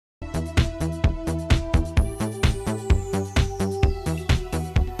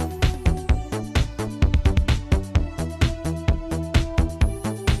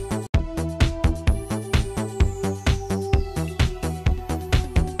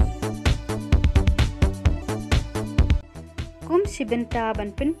Shibenta ban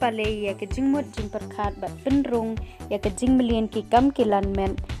Pyn Pale ya ke jingmut jing perkhat bat Pynlong ya ke jing million ki kam kilan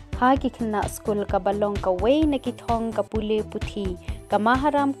men ha ki khna school ka balong ka wei na ki thong ka pule puthi ka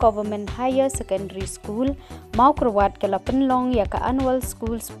Maharam Government Higher Secondary School Mawkyrwat ke la Pynlong ya ka annual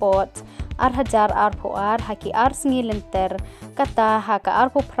school sports ar hajar ar pho ar ha ki ar sngi lenter kata ha ka ar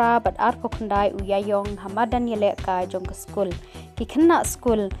pho phra bat ar pho khandai uyayong hamadan yele ka jong ka school ki khna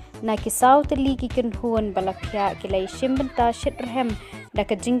school na ki south li ki kan huan balakhya ki lai shimbenta shitrhem da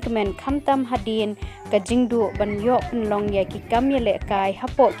ka jingmen khamtam hadin ka jingdu ban yo Pynlong ya ki kam yele kai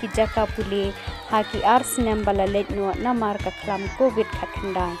hapo ki jaka puli ha ki ar snem bala let no namar ka khlam Govt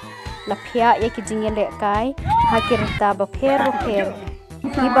khatndai laphya ya ki jingyele kai ha ki rta ba pher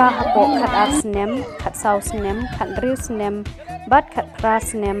Iba hapo khat ar snem khat sau snem khat riu snem bat khat pra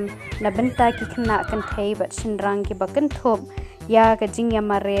snem na benta ki khna kan thei bat shinrang ki bakan thop ya ka jingya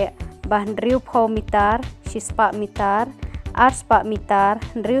mare ban riu pho mitar shispa mitar arspa mitar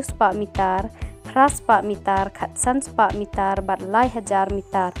riu spa mitar praspa mitar khat sanspa mitar bat lai hajar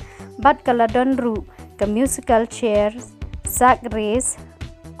mitar bat kaladon ru ka musical chairs sack race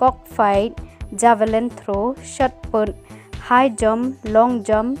cockfight javelin throw shot put high jump long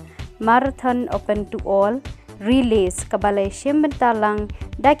jump marathon open to all relays kabalai shimbentalang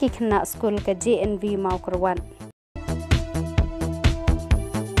daki khna school ka JNV Mawkyrwat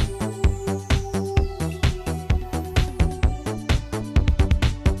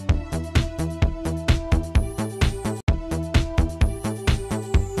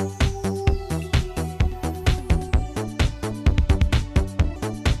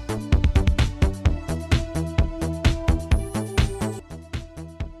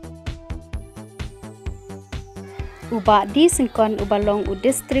Uba di singkon ubalong u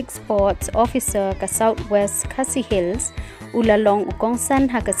district sports officer ka Southwest Khasi Hills ulalong u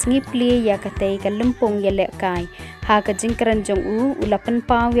kongsan ha ka snipli ya ka tei ka lempung yele kai ha ka jingkran jong u ulapan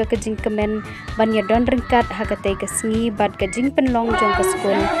paw ya ka jingkemen ban ya don ringkat ha ka tei ka sngi bat ka jing Pynlong jong ka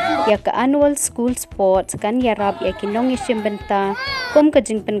school ya ka annual school sports kan ya rap ya kinong shimbenta kom ka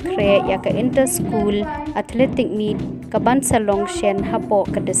jing pen kre ya ka inter school athletic meet ka ban salong shen hapo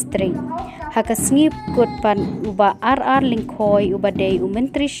ka district haka snip kot pan uba RR lingkhoi uba dei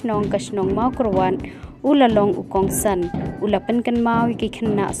mentri snong ka snong Mawkyrwat ulalong ukongsan ulapan kan mau ki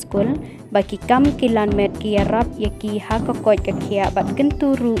khna school baki kam kilan met ki arab yaki haka koi ka khia bat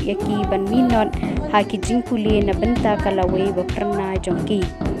genturu yaki ban minot haki jingpuli na benta kalawe ba prna jongki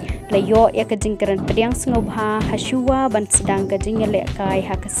layo ya ka jingkaran pediang snobha hashuwa ban sedang ka jingle kai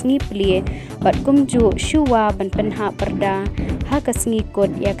haka snipli bat kumju shuwa ban penha perda haka sngi kot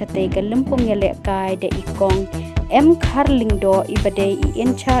ya ka te ka lempung yele kai de ikong M Kharlingdo ibade I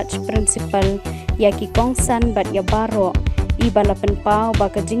in charge principal ya ki kongsan bat ya baro ibala penpau ba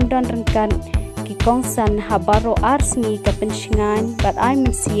ka jingdon rengkan ki kongsan ha baro arsngi ka penshingan bat I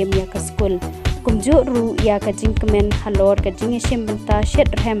mensiam ya ka school kumju ru ya ka jingkemen halor ka jingeshim benta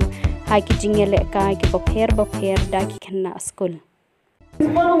shetrhem ha ki jingele kai ki bapher da ki khanna school.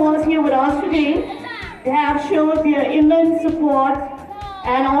 Principal was here with us today. They have showed their immense support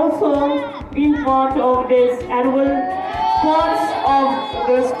and also been part of this annual sports of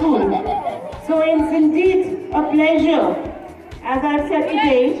the school. So it's indeed a pleasure, as I said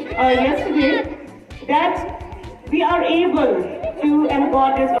yesterday, that we are able to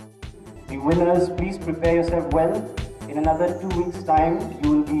embody this. The winners, please prepare yourself well. In another 2 weeks' time, you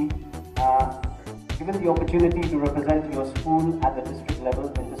will be given the opportunity to represent your school at the district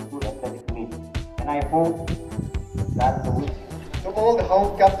level in the school athletic meet. And I hope that to all the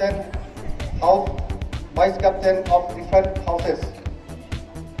house captain, house vice captain of different houses,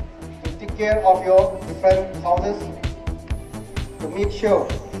 to take care of your different houses, to make sure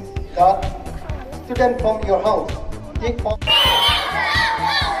that students from your house take part.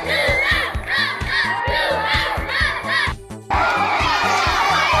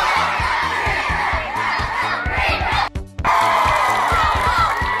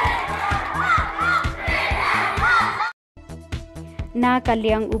 Na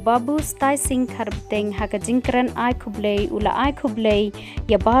kaliang ubabu stai sing kharbteng haka jingkran ai khublei ula ai khublei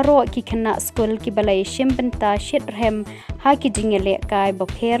ya baro ki khna school ki balai shimbenta shitrhem ha ki jingele kai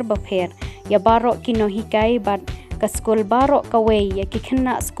bapher ya baro ki no hikai bat ka school baro ka wei ya ki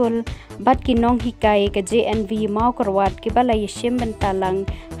khna school bat ki nong hikai ka JNV Mawkyrwat ki balai shimbenta lang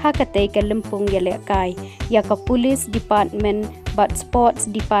ha ka tei ka lempung yele kai ya ka police department bat sports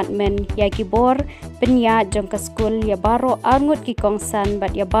department ya ki bor penya jong ka school ya baro angut ki kongsan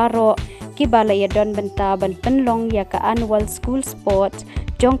bat ya baro ki balai ya don benta ban Pynlong ya ka annual school sports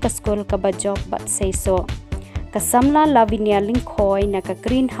jong ka school ka ba job bat seiso Kasamla Lavinia Lingkhoi na ka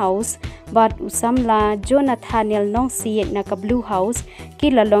greenhouse Bat usamla Jonathaniel nong siet na ka Blue House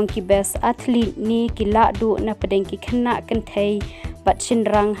ki lalong ki best athlete ni ki la du na pedeng ki khna kan thei bat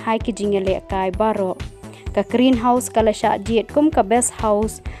chinrang hai ki jingele kai baro ka greenhouse kala sha diet kum ka best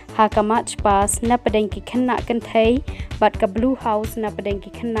house ha ka match pass na pedeng ki khna kan thei bat ka Blue House na pedeng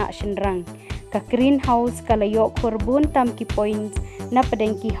ki khna chinrang ka greenhouse kala yo khorbun tam ki points na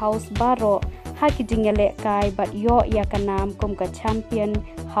pedeng ki house baro ha ki jingele kai bat yo ya ka nam kum ka champion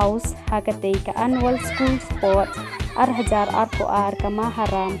house ha ka te ka annual school sport ar hajar ar ka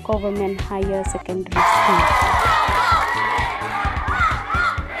Maharam Government Higher Secondary School